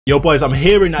Yo boys, I'm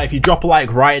hearing that if you drop a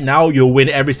like right now, you'll win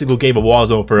every single game of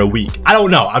Warzone for a week. I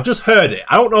don't know, I've just heard it.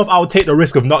 I don't know if I would take the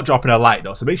risk of not dropping a like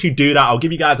though, so make sure you do that. I'll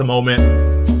give you guys a moment.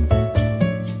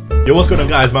 Yo, what's going on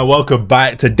guys, man? Welcome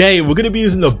back. Today we're going to be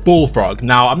using the Bullfrog.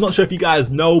 Now I'm not sure if you guys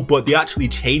know, but they actually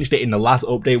changed it in the last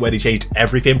update where they changed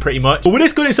everything pretty much. But with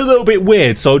this gun it's a little bit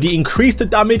weird. So they increased the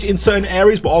damage in certain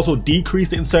areas but also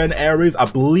decreased it in certain areas. I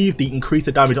believe they increased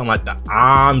the damage on like the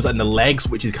arms and the legs,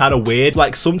 which is kind of weird.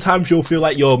 Like sometimes you'll feel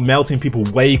like you're melting people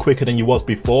way quicker than you was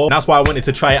before. And that's why I wanted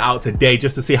to try it out today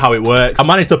just to see how it works. I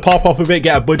managed to pop off of it,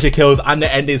 get a bunch of kills, and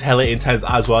the end is hella intense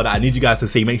as well that I need you guys to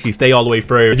see. Make sure you stay all the way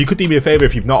through. If you could do me a favor,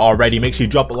 if you've not already, make sure you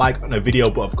drop a like on the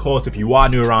video. But of course, if you are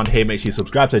new around here, make sure you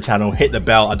subscribe to the channel, hit the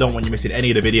bell. I don't want you missing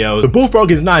any of the videos. The Bullfrog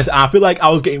is nice, and I feel like I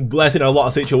was getting blessed in a lot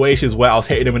of situations where I was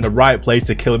hitting him in the right place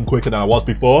to kill him quicker than I was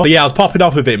before. But yeah, I was popping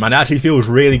off with it, man. It actually feels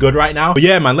really good right now. But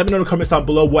yeah, man, let me know in the comments down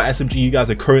below what SMG you guys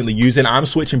are currently using. I'm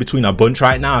switching between a bunch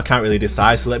right now. I can't really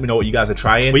decide, so let me know what you guys are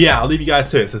trying. But yeah, I'll leave you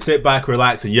guys to it. So sit back,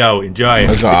 relax, and yo, enjoy.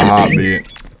 I got a heartbeat.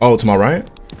 Oh, to my right?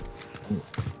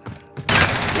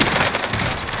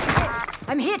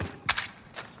 I'm hit.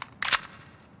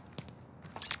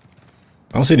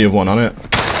 I don't see the other one on it.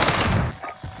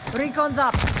 Recon's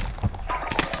up.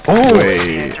 Oh,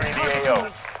 wait.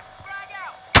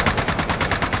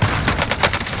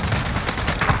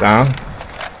 Down.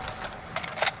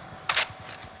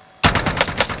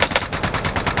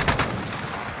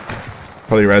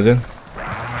 Probably resin.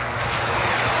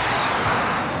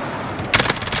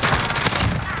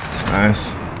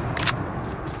 Nice.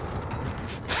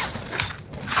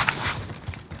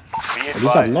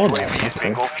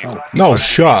 No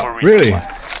shot, really?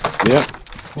 Yeah.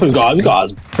 You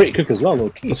guys pretty quick as well, low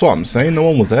key. That's what I'm saying. No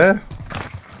one was there.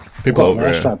 People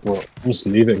over here. But just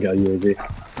leave it and get a UAV.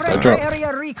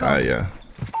 Yeah.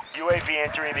 UAV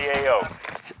entering the AO.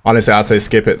 Honestly, I'd say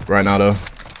skip it right now, though.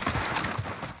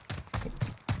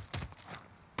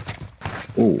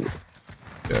 Ooh.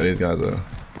 Yeah, these guys are.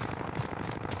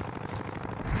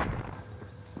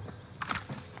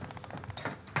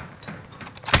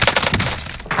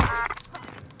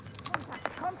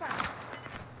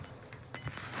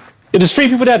 Yeah, there's 3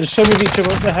 people there to show me each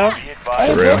other. What the hell?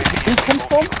 For real. Who come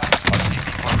from?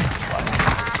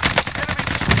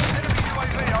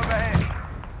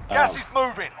 Gas is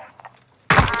moving.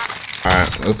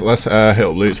 Alright, let's hit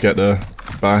up loot to get the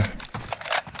buy.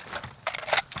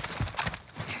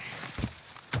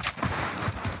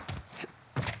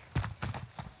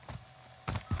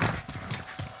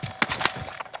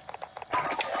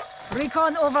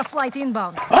 Recon overflight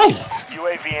inbound. Hey!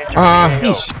 UAV entering the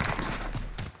AO.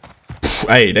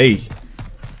 Hey, they.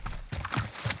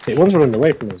 Hey, one's running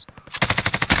away from us.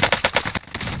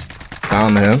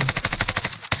 Down there.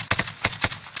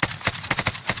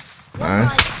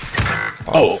 Nice.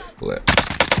 Oh, flip.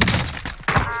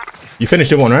 You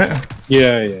finished it one, right?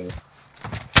 Yeah.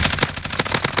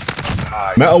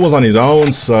 Metal was on his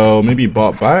own, so maybe he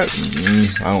bought back.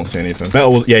 I don't see anything.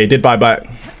 Metal was, yeah, he did buy back.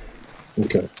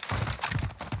 Okay.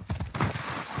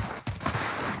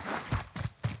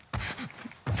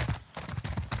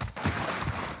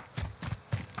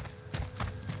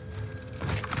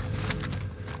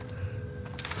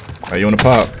 Are you on the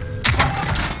pop?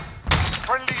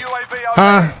 Friendly UAV over.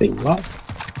 Huh? Hey, what?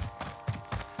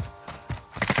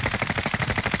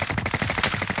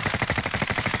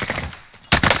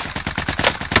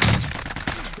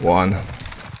 One.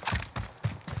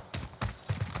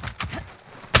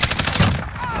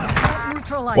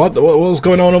 What was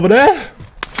going on over there?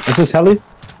 Is this heli?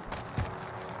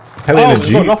 Heli in a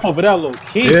Jeep? Off over there, low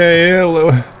key. Yeah.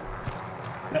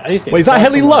 Wait, is that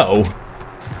heli low?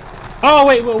 Oh,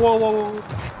 wait, whoa.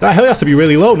 That heli has to be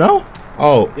really low, no?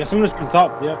 Oh. Yeah, someone's on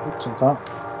top. Yeah, on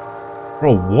top.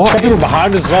 Bro, what? People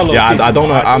behind as well. Yeah, I don't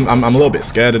know. I'm a little bit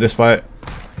scared of this fight.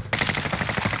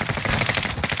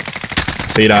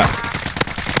 See that?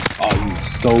 Oh, he's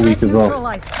so weak as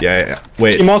well. Yeah.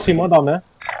 Wait. Team more down there.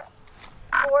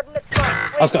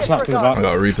 I just got snapped in the back. I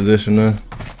got to reposition there.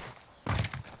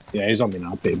 Yeah, he's on me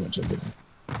now, pretty much.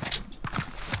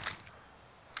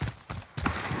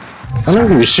 I don't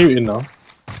think we're shooting though.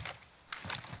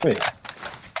 Wait.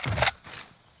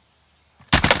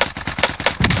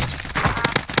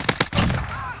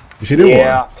 You see the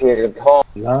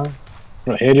one? Nah.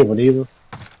 Not heard it, but either.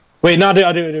 Wait, no, I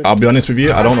do. I'll be honest with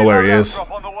you, I don't know where he is. Oh,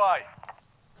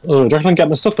 do you reckon I'm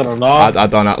getting stuck then or not? I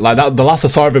don't know. Like that, the last I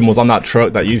saw of him was on that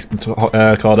truck that you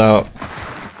called out.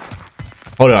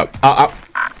 Hold up. I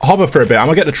hover for a bit. I'm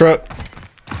gonna get the truck.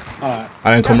 Alright.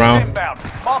 I didn't come round.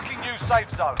 Marking new safe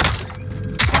zone.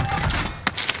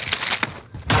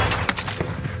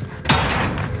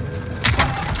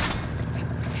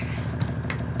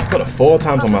 got it 4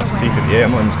 times on my C58.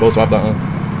 I'm not even supposed to have that one.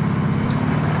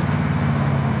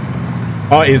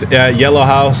 Oh, it's yellow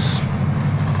house.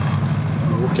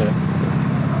 Okay.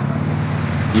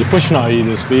 You pushing out or you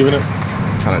just leaving it?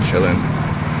 Kind of chilling.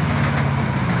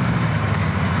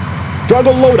 Do I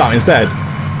go loadout instead?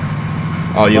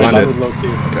 Oh, you landed.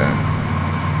 Okay.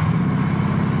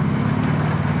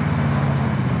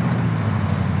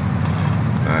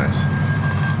 Nice.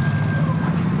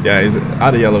 Yeah, he's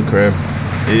at the yellow crib.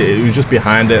 He was just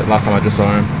behind it last time I just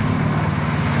saw him.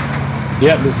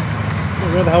 Yeah, it was.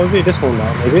 Where the hell is he? This one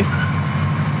now, maybe?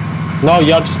 No,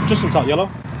 yeah, just on top yellow.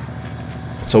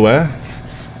 So where?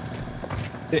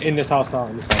 In this house now,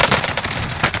 in this house.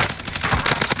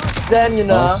 Damn, you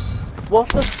know. Nice. What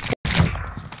the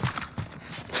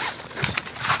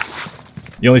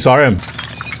You only saw him?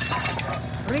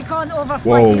 Recon Whoa, overflight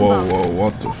whoa, inbound. whoa,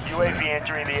 what the UAV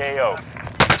entering the AO. In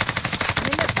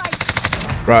the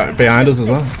sight. Right, behind us as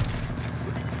well.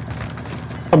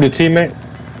 Probably a teammate.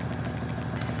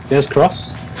 There's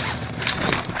Cross.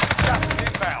 Gas is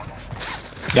inbound.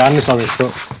 Yeah, and this orange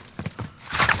truck.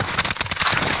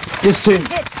 This team.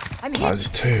 Hit. I'm Oh, hit.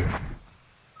 there's 2. Be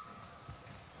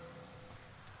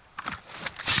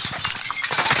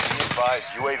advised,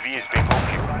 UAV is being moved.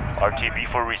 RTB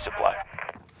for resupply.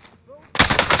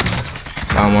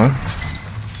 Down one.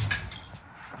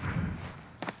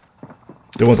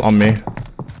 The one's on me.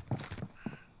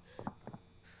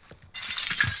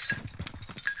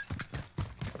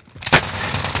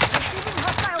 Receiving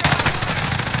hostile.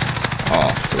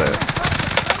 Oh, flip.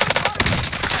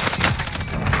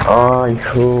 Ay,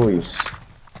 juiz.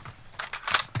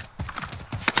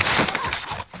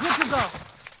 Good to go.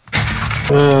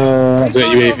 That's it,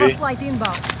 Recon UAV. overflight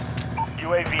inbound.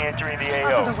 UAV entering the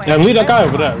Out of the AO. way. Yeah, leave that guy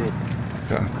over there.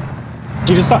 Okay.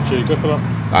 You just actually go for that.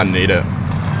 I need it.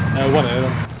 One of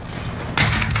them.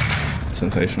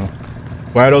 Sensational.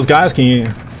 Where are those guys? Can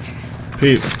you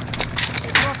peep?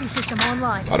 Trophy system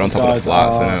online. I don't top of the Guys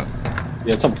flats, are- innit?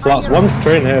 Yeah, top flats. One's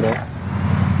train here though.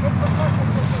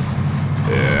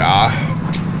 Yeah.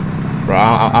 Bro,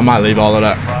 I might leave all of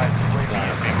that. Advised, UAV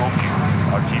is being moved.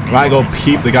 RTB I might go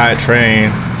peep the guy at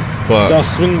train, but... They'll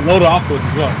swing loader afterwards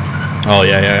as well. Oh,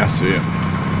 yeah, I see it.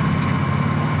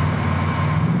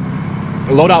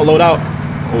 Load out.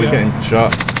 Oh, he's getting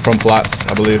shot from flats,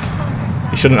 I believe.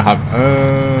 He shouldn't have...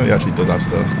 he actually does have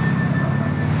stuff.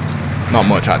 Not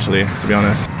much, actually, to be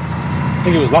honest. I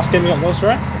think it was last game we got close,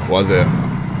 right? Was it?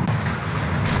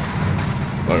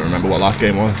 I don't remember what last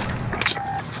game was.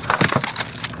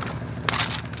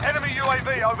 Enemy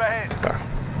UAV overhead. Okay.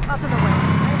 Out of the way.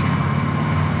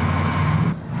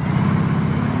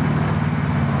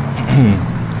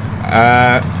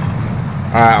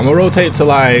 Alright, I'm gonna rotate to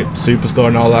like Superstore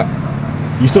and all that.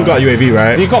 You still got UAV,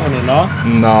 right? Have you got one or not?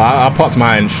 No, I popped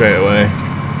mine straight away.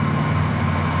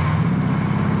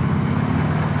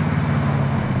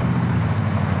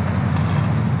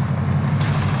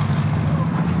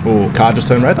 Oh, car just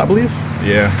turned red, I believe.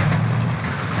 Yeah.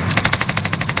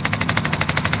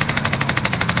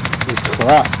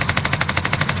 Crats.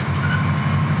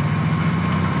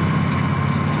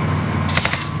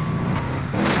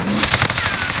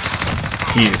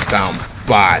 He is down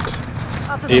bad.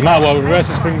 Out of You the might well reverse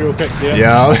this thing real quick, yeah?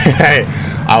 Yeah, hey,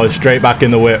 I was straight back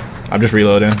in the whip. I'm just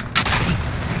reloading.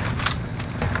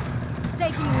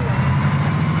 taking wheel.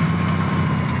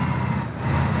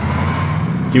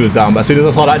 He was down, but as soon as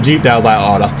I saw that Jeep there, I was like,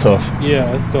 oh, that's tough.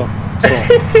 Yeah, it's tough. It's tough.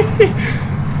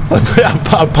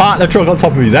 I parked the truck on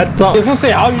top of his head top. I was gonna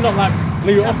say, how you not like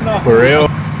blew it off now? For real.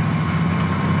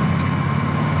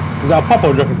 Is that a pop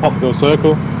or dropping pop go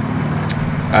circle?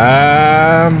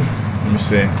 Let me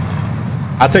see.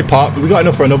 I'd say pop. We got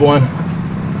enough for another one.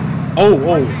 Oh,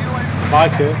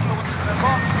 like it.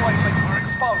 Advanced flight were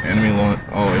exposed. Enemy launch.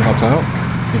 Oh, he hopped out.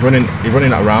 He's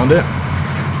running around it.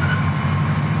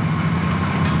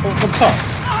 Oh, up top.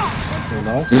 Very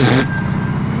nice.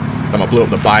 Then I blew up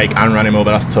the bike and ran him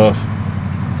over. That's tough.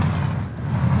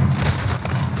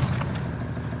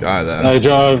 Guy there. No,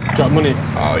 drop money.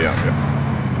 Oh yeah.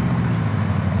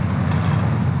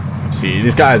 See,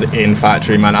 this guy is in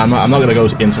factory, man. I'm not gonna go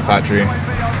into factory.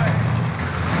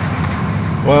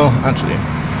 Well, actually,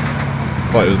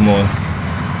 thought it was more.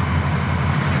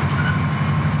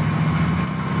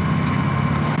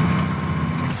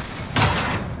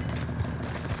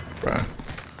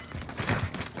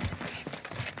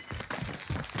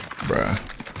 Bruh.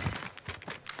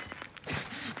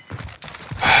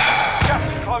 Gas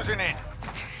is closing in.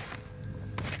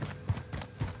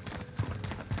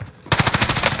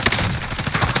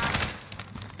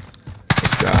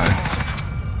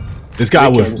 This guy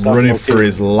was himself running okay. for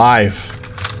his life.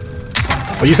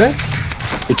 What you say?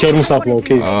 He killed himself low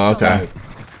key. Oh, okay.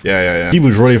 Yeah. He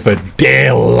was running for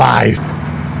dear life.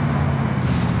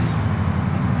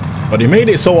 But he made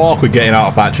it so awkward getting out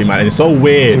of factory, man. It's so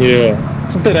weird. Yeah.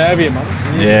 It's a dead area, man.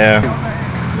 Yeah.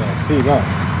 Yeah, see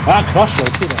that. That crash low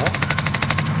key, though.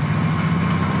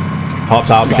 Pops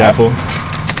out, be careful.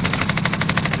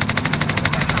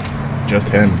 Just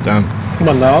him, damn. Come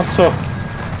on now, tough.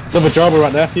 Another jobber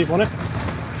right there if you want it.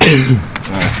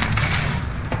 Nice.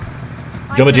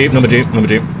 Another jeep.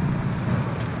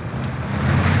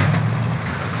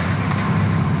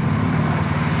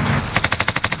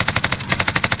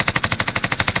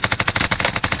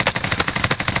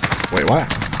 Wait, what?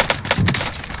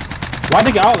 Why'd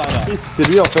they get out like that? C'est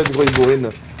lui en fait, gros, il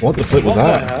bourrine. What the flip was What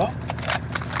the that? hell?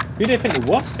 Who do you think it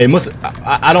was? It must.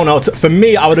 I don't know. For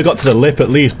me, I would have got to the lip at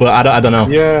least, but I don't know.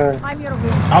 Yeah. I'm your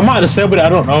wheel. I might have said, but I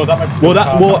don't know. That might be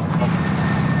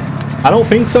I don't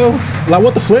think so. Like,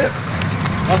 what the flip?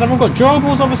 Has everyone got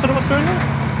durables all of a sudden? What's going on?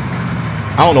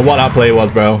 I don't know what that play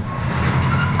was, bro.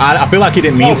 I feel like he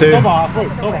didn't mean It's to. over halfway.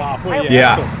 Over halfway.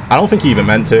 Yeah, that's I don't think he even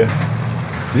meant to.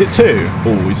 Is it 2?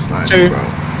 Oh, he's sniping, Two. bro.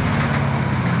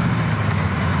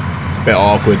 It's a bit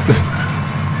awkward.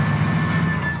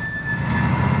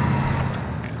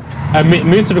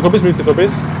 Move to the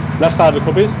cubbies. Left side of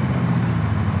the cubbies.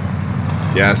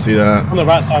 Yeah, I see that. On the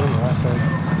right side.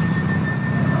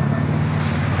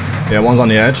 Yeah, one's on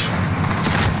the edge.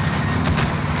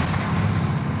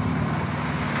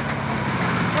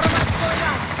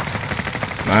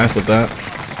 Nice, look that.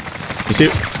 You see?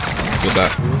 Look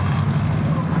that.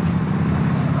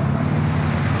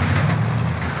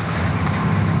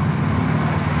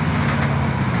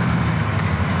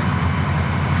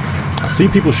 I see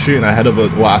people shooting ahead of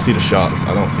us. Well, I see the shots.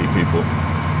 I don't see people.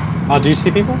 Oh, do you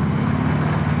see people?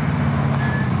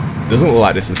 Doesn't look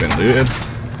like this has been looted.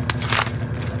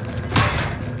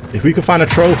 If we could find a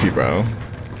trophy, bro,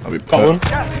 I'll be Got one.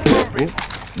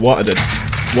 What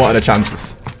are the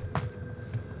chances?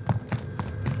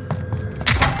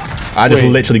 I just Wait.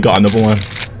 literally got another one.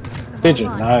 Did you?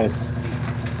 Nice.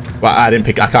 But I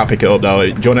can't pick it up though.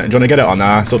 Do you wanna get it or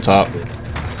nah? It's up top.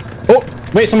 Oh,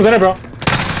 Wait, someone's in it, bro.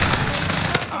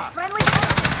 Friendly.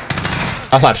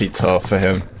 that's actually tough for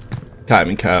him. Can't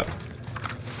even cap. I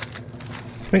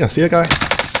think I see a guy.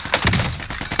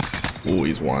 Oh,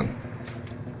 he's one.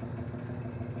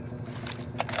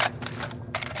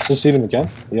 Just see them again.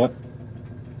 Yep.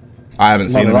 I haven't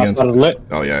seen him Right again. side of the lit.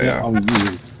 Oh yeah. Oh,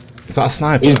 jeez. Is that a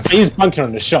sniper? He's bunking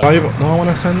on the shot. No, I want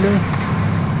to send him.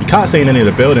 You can't see in any of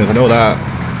the buildings. I know that.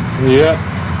 Yeah.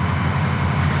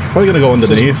 Probably gonna go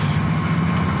underneath.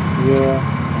 Yeah.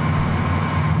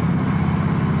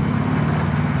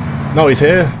 No, he's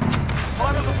here.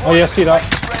 Oh yeah, see that.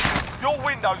 Your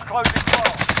window's closing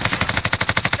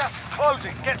fast. Just close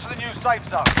it. Get to the new safe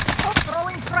zone. I'm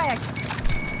throwing frag.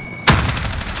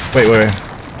 Wait.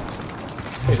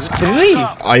 Did he leave?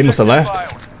 Oh, he must have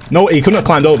left. No, he couldn't have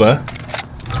climbed over.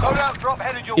 Loadout drop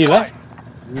headed your He way. left?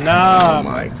 Oh Nah.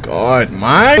 my god, man.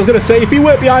 I was gonna say, if he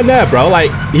weren't behind there, bro,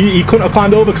 like, he couldn't have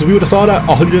climbed over because we would have saw that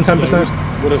 110%.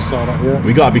 Would have saw that, yeah.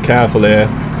 We gotta be careful here.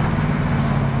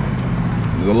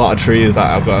 There's a lot of trees that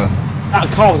I've got. That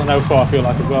car was on L4, I feel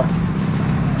like, as well.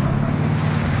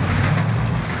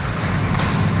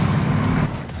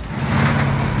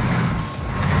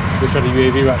 We're trying to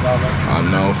UAV right now, man. I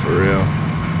know, for real.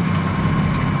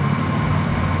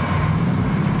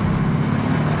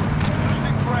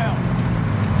 Losing ground.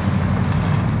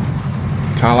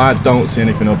 Can't lie, I don't see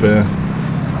anything up here.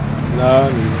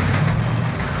 No.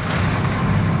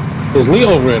 There's Lee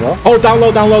over here, though. Oh, down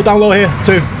low here.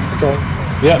 2. Okay.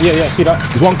 Yeah, see that.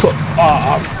 There's one cut.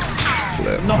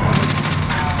 Flip. No.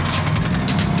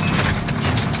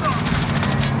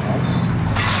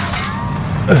 Nice.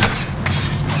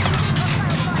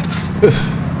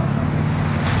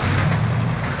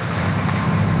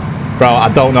 Bro,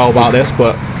 I don't know about this,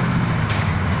 but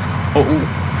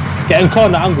Getting caught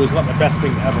in the angle is not the best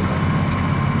thing ever,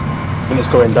 man. When it's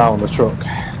going down the truck.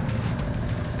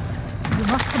 You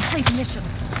must complete mission.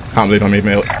 can't believe I made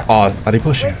me. Oh, are they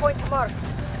pushing?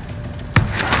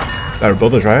 They're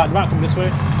brothers, right? Might come this way.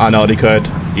 I know they could.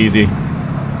 Easy.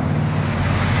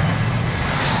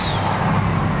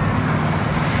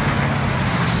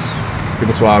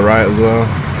 People to our right as well.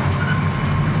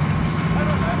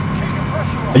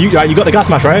 You got the gas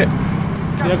mask, right?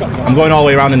 Yeah, I got the I'm going all the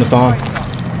way around in the storm.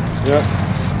 Yeah.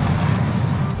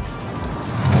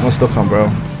 I'm not stuck on, bro.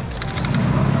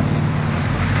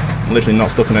 I'm literally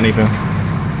not stuck on anything.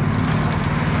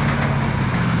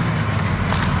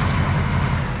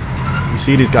 You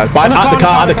see these guys?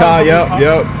 At the car,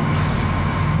 yep.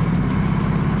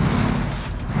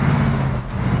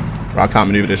 But I can't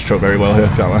maneuver this truck very well here,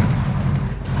 can't I?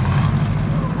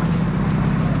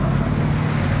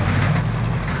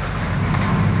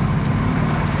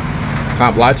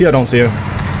 Can't lie to you, I don't see him. He's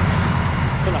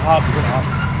in the hub, he's in the hub.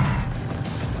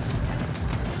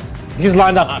 He's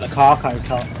lined up at the car, can't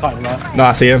him out. No,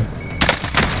 I see him.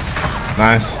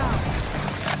 Nice.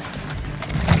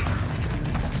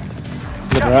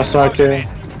 Look at that side, okay.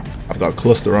 I've got a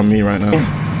cluster on me right now.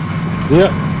 Yeah.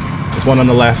 There's one on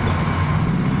the left.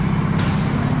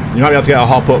 You might be able to get a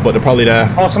hop up, but they're probably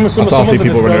there. Oh, I saw a few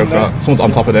people running over. Someone's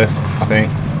on top of this, I think.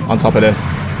 On top of this.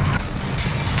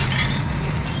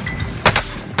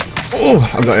 Oh,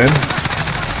 I got in.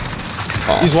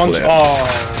 Oh, He's one. flip. Oh.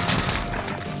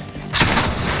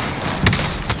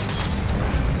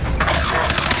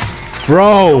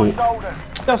 Bro!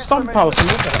 That's stun power. So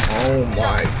look at that. Oh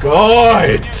my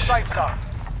god! New safe zone.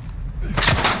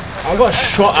 I got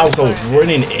shot as I was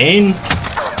running in.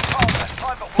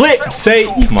 Flip, say,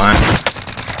 man.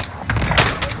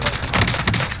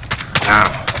 Ow.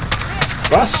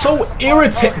 That's so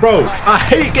irritating, bro. I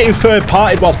hate getting third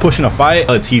partied whilst pushing a fight.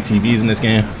 TTVs in this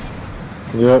game.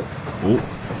 Yep. Ooh.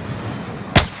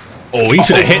 Oh, he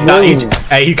should have hit that.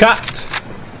 Hey, he capped.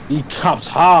 He capped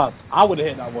hard. I would have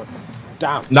hit that one.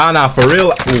 Damn. Nah, for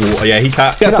real. Ooh, yeah, he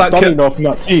capped. Yes, That that kill. Domino from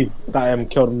that team that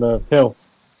killed him the hill.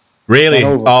 Really?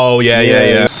 Oh, yeah.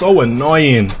 Yeah. So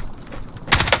annoying.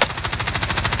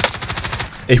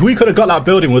 If we could have got that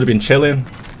building, would have been chilling.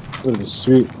 Would have been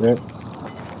sweet, yeah.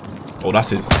 Oh, that's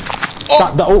his. Oh,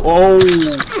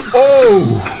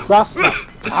 that's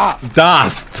ah.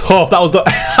 That's tough. That was the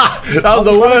that was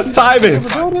the worst timing.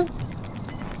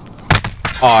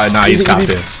 Oh, nah, he's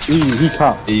capping. He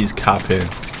capped. He's capping.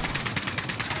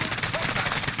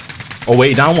 Oh,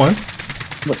 wait, down one.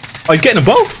 Oh, he's getting them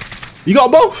both. You got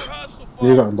them both. Yeah,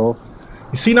 you got them both.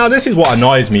 You see, now this is what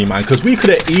annoys me, man, because we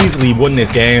could have easily won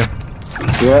this game.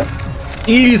 Yeah.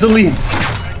 Easily.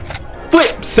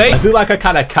 Flip, say. I feel like I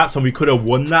kind of capped and we could have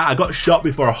won that. I got shot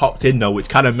before I hopped in though, which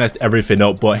kind of messed everything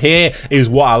up. But here is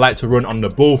what I like to run on the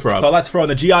Bullfrog. So I like to throw on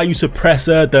the GRU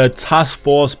suppressor, the task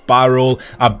force barrel.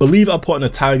 I believe I put on the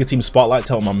Tiger Team spotlight to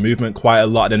help my movement quite a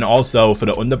lot. And then also for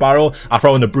the underbarrel, I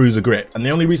throw in the bruiser grip. And the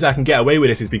only reason I can get away with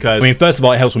this is because, I mean, first of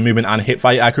all, it helps with movement and hip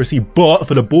fire accuracy. But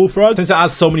for the Bullfrog, since it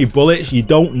has so many bullets, you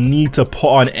don't need to put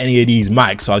on any of these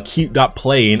mags. So I keep that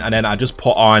playing, and then I just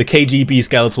put on the KGB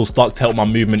skeletal stock to help my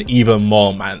movement even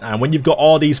more, man. And when you've got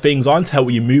all these things on to help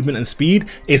with your movement and speed,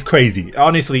 it's crazy.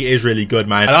 Honestly, it is really good,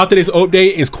 man. And after this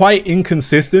update, it's quite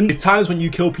inconsistent. There's times when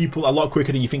you kill people a lot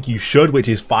quicker than you think you should, which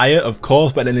is fire, of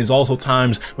course, but then there's also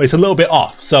times where it's a little bit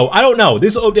off. So I don't know.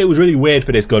 This update was really weird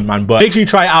for this gun, man, but make sure you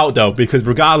try it out though, because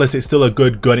regardless, it's still a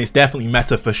good gun. It's definitely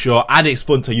meta for sure, and it's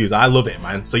fun to use. I love it,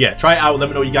 man. So yeah, try it out. Let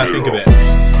me know what you guys think of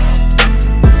it.